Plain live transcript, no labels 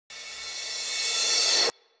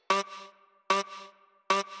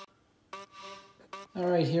All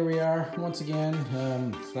right, here we are once again.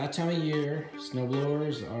 It's that time of year.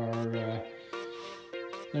 Snowblowers are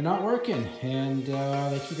they're not working, and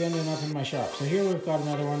they keep ending up in my shop. So here we've got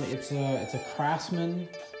another one. It's a Craftsman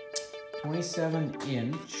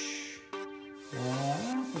 27-inch.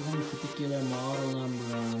 If there's any particular model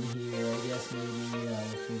number on here, I guess maybe we'll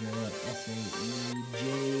figure out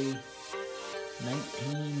SAEJ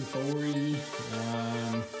 1940.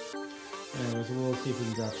 Anyways, we'll see if we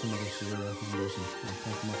can drop some other serial numbers and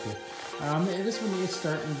come up here. This one is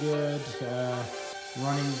starting good,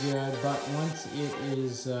 running good, but once it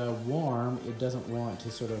is warm, it doesn't want to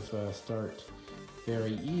sort of start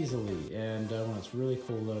very easily. And when it's really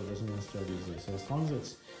cold out, it doesn't want to start easily. So as long as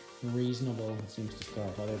it's reasonable, it seems to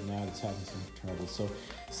start. Other than that, it's having some trouble. So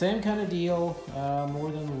same kind of deal,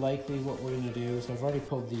 more than likely what we're going to do. So I've already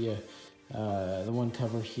pulled the one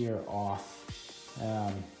cover here off.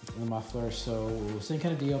 The muffler, so same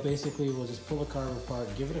kind of deal. Basically, we'll just pull the carb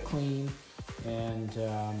apart, give it a clean, and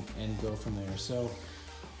go from there. So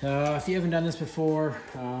if you haven't done this before,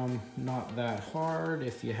 not that hard.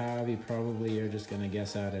 If you have, you probably are just gonna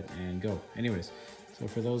guess at it and go. Anyways, so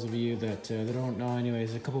for those of you that don't know,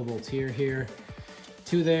 anyways, a couple bolts here,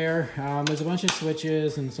 two there. There's a bunch of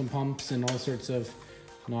switches and some pumps and all sorts of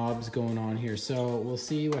knobs going on here, so we'll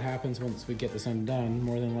see what happens once we get this undone.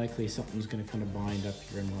 More than likely something's going to kind of bind up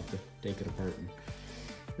here and we'll have to take it apart and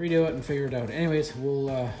redo it and figure it out. Anyways,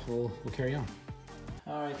 we'll carry on.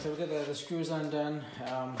 All right, so we got the screws undone,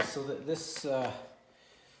 so that this I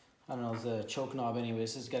don't know, the choke knob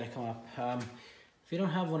anyways has got to come up. If you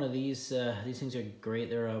don't have one of these things are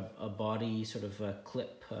great. They're a body sort of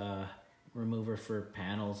clip remover for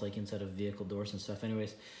panels, like inside of vehicle doors and stuff.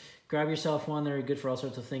 Anyways, grab yourself one. They're good for all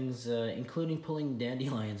sorts of things, including pulling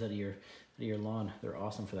dandelions out of your lawn. They're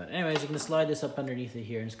awesome for that. Anyways, you can slide this up underneath it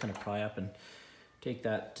here and just kind of pry up and take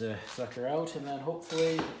that sucker out, and then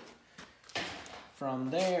hopefully from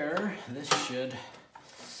there this should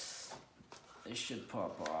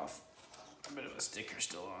pop off. A bit of a sticker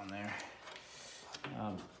still on there.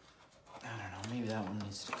 I don't know, maybe that one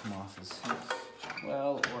needs to come off as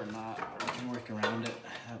well, or not, or we can work around it.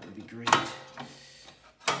 That would be great.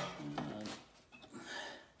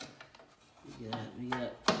 We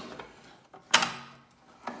got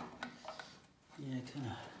kind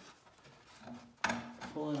of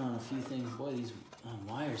pulling on a few things. Boy, these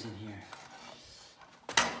wires in here.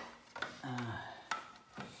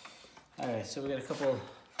 Alright, so we got a couple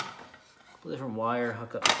different wire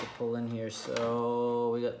hookups to pull in here.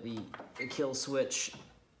 So we got the kill switch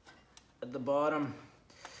at the bottom,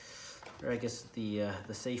 or I guess the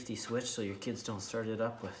safety switch, so your kids don't start it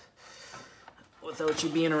up without you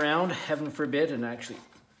being around, heaven forbid, and actually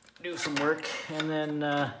do some work. And then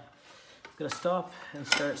I'm gonna stop and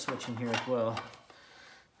start switching here as well.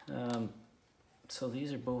 So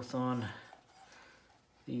these are both on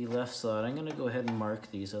the left side. I'm gonna go ahead and mark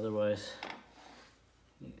these, otherwise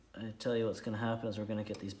I tell you what's gonna happen is we're gonna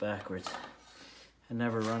get these backwards and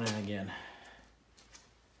never running again.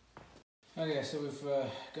 Okay, so we've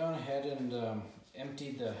gone ahead and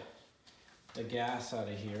emptied the gas out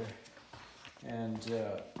of here, and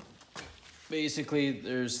basically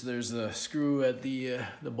there's a screw at the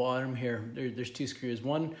bottom here. There's two screws.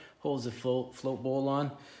 One holds the float bowl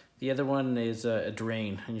on. The other one is a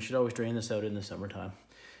drain, and you should always drain this out in the summertime.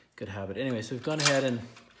 Good habit. Anyway, so we've gone ahead and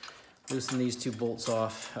loosened these two bolts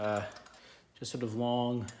off. Just sort of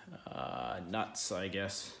long nuts, I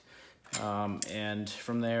guess. And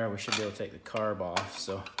from there we should be able to take the carb off.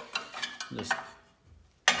 So just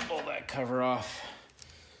pull that cover off,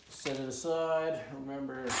 set it aside,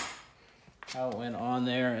 remember how it went on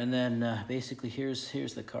there, and then basically here's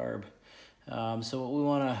the carb. So what we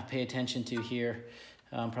want to pay attention to here,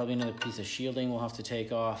 probably another piece of shielding we'll have to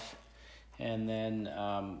take off, and then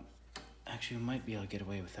actually we might be able to get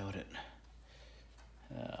away without it.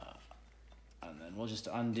 And then we'll just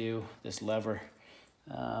undo this lever.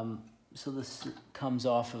 So this comes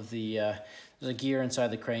off of there's a gear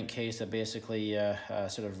inside the crankcase that basically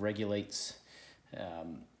sort of regulates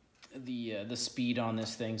the speed on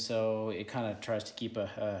this thing. So it kind of tries to keep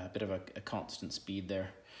a bit of a constant speed there.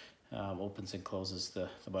 Opens and closes the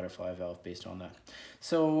butterfly valve based on that.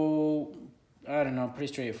 So I don't know,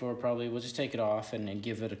 pretty straightforward probably. We'll just take it off and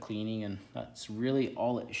give it a cleaning, and that's really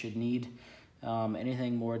all it should need.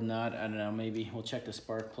 Anything more than that, I don't know, maybe we'll check the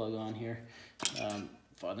spark plug on here.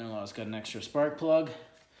 Father-in-law's got an extra spark plug,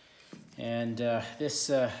 and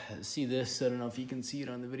this see this, I don't know if you can see it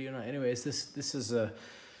on the video or not. Anyways, this is a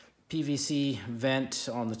PVC vent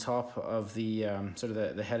on the top of the sort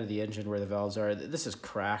of the head of the engine where the valves are. This is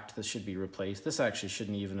cracked. This should be replaced. This actually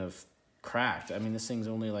shouldn't even have cracked. I mean, this thing's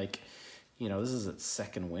only like, you know, this is its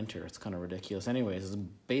second winter. It's kind of ridiculous. Anyways, it's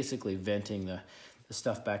basically venting the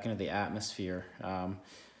stuff back into the atmosphere.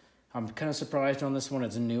 I'm kind of surprised on this one.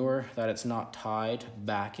 It's newer that it's not tied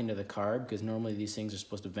back into the carb, because normally these things are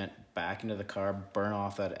supposed to vent back into the carb, burn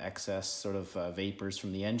off that excess sort of vapors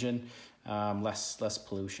from the engine, less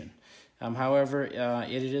pollution. However,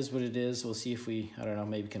 it is what it is. We'll see if we, I don't know,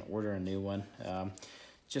 maybe can order a new one.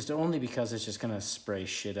 Just only because it's just gonna spray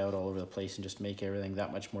shit out all over the place and just make everything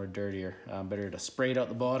that much more dirtier. Better to spray it out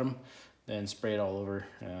the bottom than spray it all over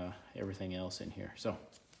everything else in here. So,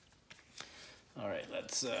 all right,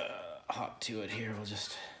 let's hop to it here. We'll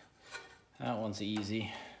just, that one's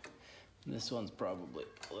easy. This one's probably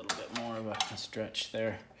a little bit more of a stretch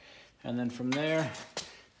there. And then from there,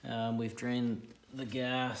 we've drained the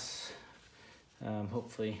gas.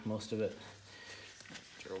 Hopefully most of it.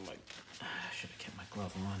 I should have kept my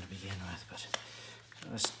glove on to begin with, but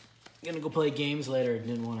I was gonna go play games later. I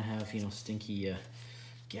didn't want to have, you know, stinky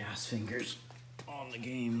gas fingers on the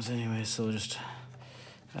games anyway, so just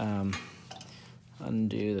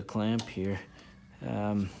undo the clamp here.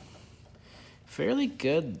 Fairly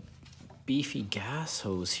good beefy gas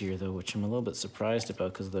hose here though, which I'm a little bit surprised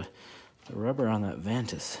about, because the rubber on that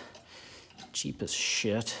vent is cheap as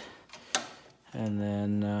shit. And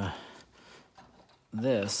then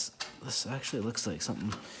this actually looks like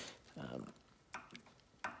something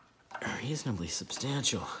reasonably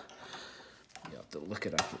substantial. You have to look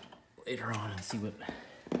it up later on and see what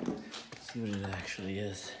it actually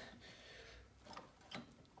is.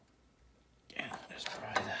 Yeah, just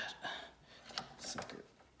pry that sucker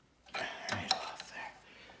right off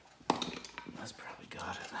there. That's probably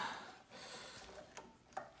got it.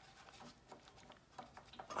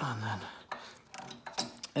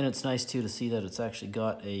 And it's nice too to see that it's actually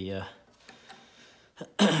got a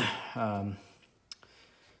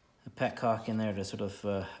petcock in there to sort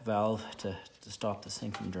of valve to stop this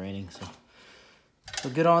thing from draining. So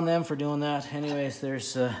good on them for doing that. Anyways,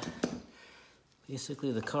 there's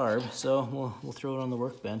basically the carb. So we'll throw it on the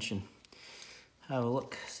workbench and have a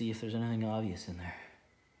look, see if there's anything obvious in there.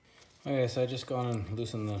 Okay, so I just gone and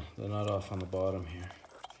loosened the nut off on the bottom here.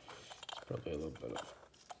 There's probably a little bit of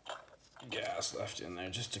gas left in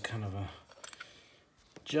there, just to kind of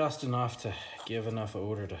just enough to give enough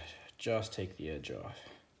odor to just take the edge off.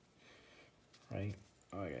 Right?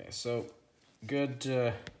 Okay, so good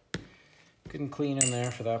and clean in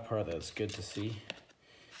there for that part. That's good to see.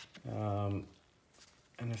 And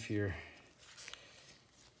if you're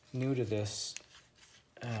new to this,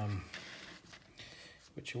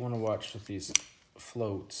 what you want to watch with these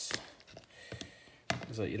floats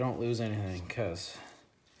is that you don't lose anything, because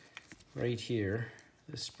right here,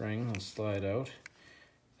 this spring will slide out.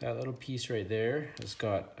 That little piece right there has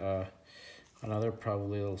got another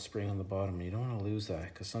probably little spring on the bottom, and you don't want to lose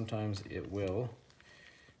that, because sometimes it will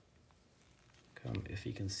come, if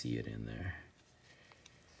you can see it in there.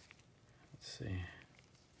 Let's see.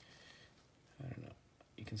 I don't know.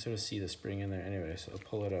 You can sort of see the spring in there anyway, so I'll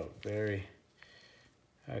pull it out.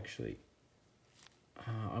 Actually,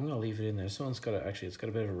 I'm gonna leave it in there. This one's got it's got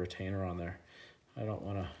a bit of a retainer on there. I don't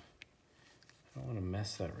want to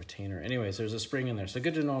mess that retainer. Anyways, there's a spring in there. So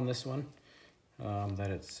good to know on this one that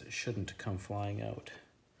it shouldn't come flying out.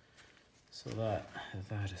 So that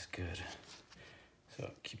is good.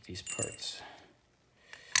 So keep these parts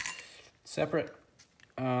separate.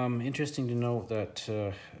 Interesting to note that,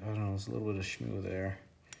 I don't know, there's a little bit of schmoo there.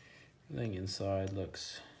 Everything inside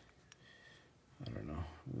looks, I don't know,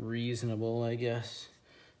 reasonable, I guess.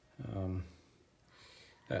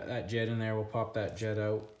 That jet in there, we'll pop that jet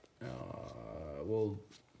out. We'll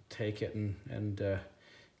take it and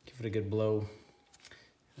give it a good blow.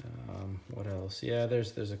 What else? Yeah,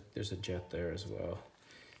 there's a jet there as well.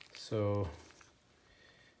 So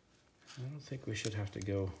I don't think we should have to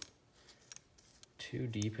go too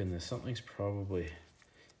deep in this. Something's probably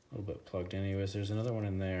a little bit plugged anyways. There's another one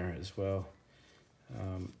in there as well.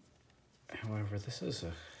 However, this is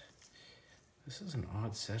an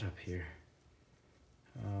odd setup here.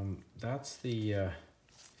 That's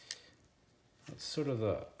sort of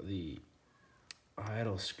the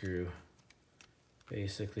idle screw,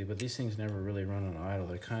 basically, but these things never really run on idle.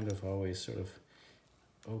 They're kind of always sort of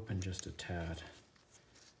open just a tad.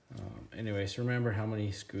 Anyways, remember how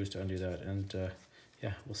many screws to undo that, and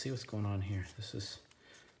yeah, we'll see what's going on here. This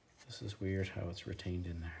is weird how it's retained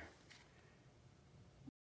in there.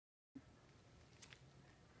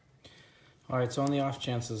 All right, so on the off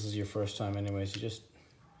chance this is your first time anyways, you just,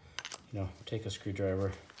 you know, take a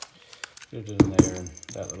screwdriver, put it in there and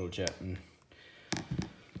that little jet, and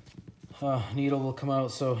needle will come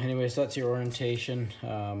out. So anyways, that's your orientation.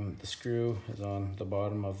 The screw is on the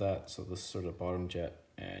bottom of that, so this sort of bottom jet,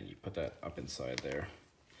 and you put that up inside there.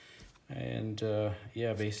 And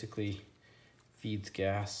yeah, basically feeds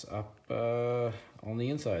gas up on the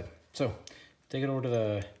inside. So take it over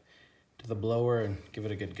to the blower and give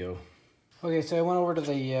it a good go. Okay, so I went over to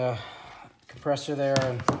the compressor there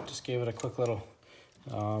and just gave it a quick little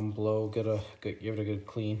blow, give it a good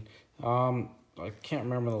clean. I can't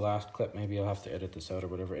remember the last clip, maybe I'll have to edit this out or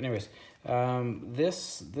whatever. Anyways,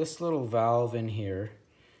 this little valve in here,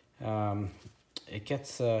 it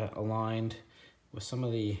gets aligned with some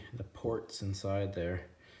of the ports inside there,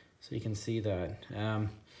 so you can see that.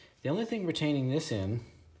 The only thing retaining this in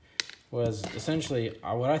was essentially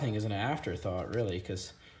what I think is an afterthought, really,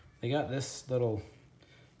 because they got this little,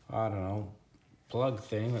 I don't know, plug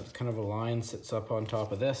thing that kind of a line sits up on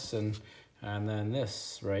top of this, and then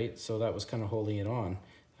this, right? So that was kind of holding it on.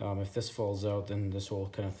 If this falls out, then this whole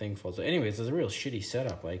kind of thing falls out. Anyways, it's a real shitty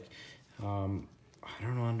setup. Like, I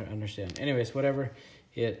don't know, understand. Anyways, whatever.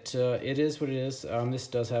 It is what it is. This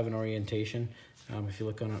does have an orientation. If you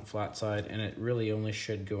look on it flat side, and it really only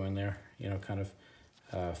should go in there, you know, kind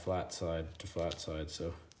of flat side to flat side.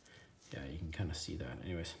 So yeah, you can kind of see that.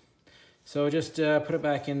 Anyways, so just put it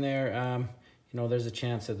back in there. You know, there's a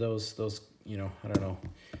chance that those you know, I don't know,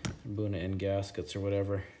 Buna end gaskets or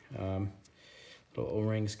whatever, little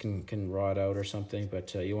O-rings can rot out or something,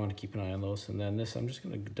 but you want to keep an eye on those. And then this, I'm just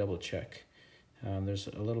going to double check. There's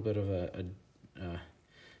a little bit of an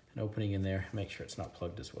opening in there. Make sure it's not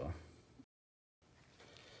plugged as well.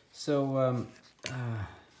 So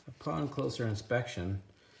upon closer inspection,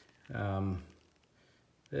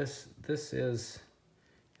 this is,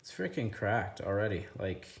 it's freaking cracked already,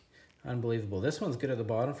 like unbelievable. This one's good at the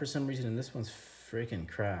bottom for some reason, and this one's freaking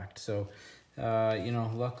cracked. So you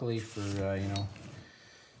know, luckily for you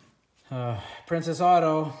know, Princess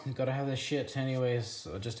Auto, you gotta have this shit anyways.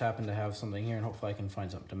 So I just happen to have something here, and hopefully I can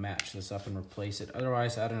find something to match this up and replace it.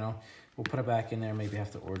 Otherwise, I don't know, we'll put it back in there. Maybe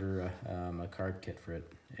have to order a carb kit for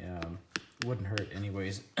it. Wouldn't hurt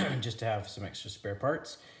anyways, just to have some extra spare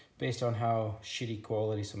parts based on how shitty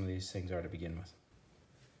quality some of these things are to begin with.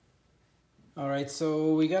 All right,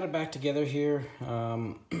 so we got it back together here.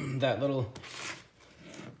 That little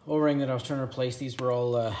O-ring that I was trying to replace, these were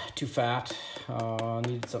all too fat.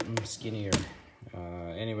 Needed something skinnier.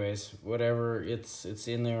 Anyways, whatever, it's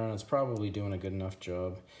in there, and it's probably doing a good enough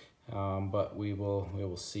job. But we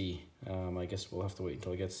will see. I guess we'll have to wait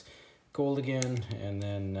until it gets cold again, and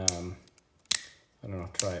then I don't know,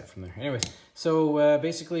 try it from there. Anyways, so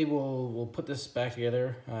basically we'll put this back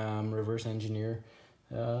together, reverse engineer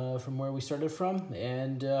from where we started from,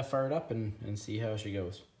 and fire it up and see how she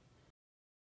goes.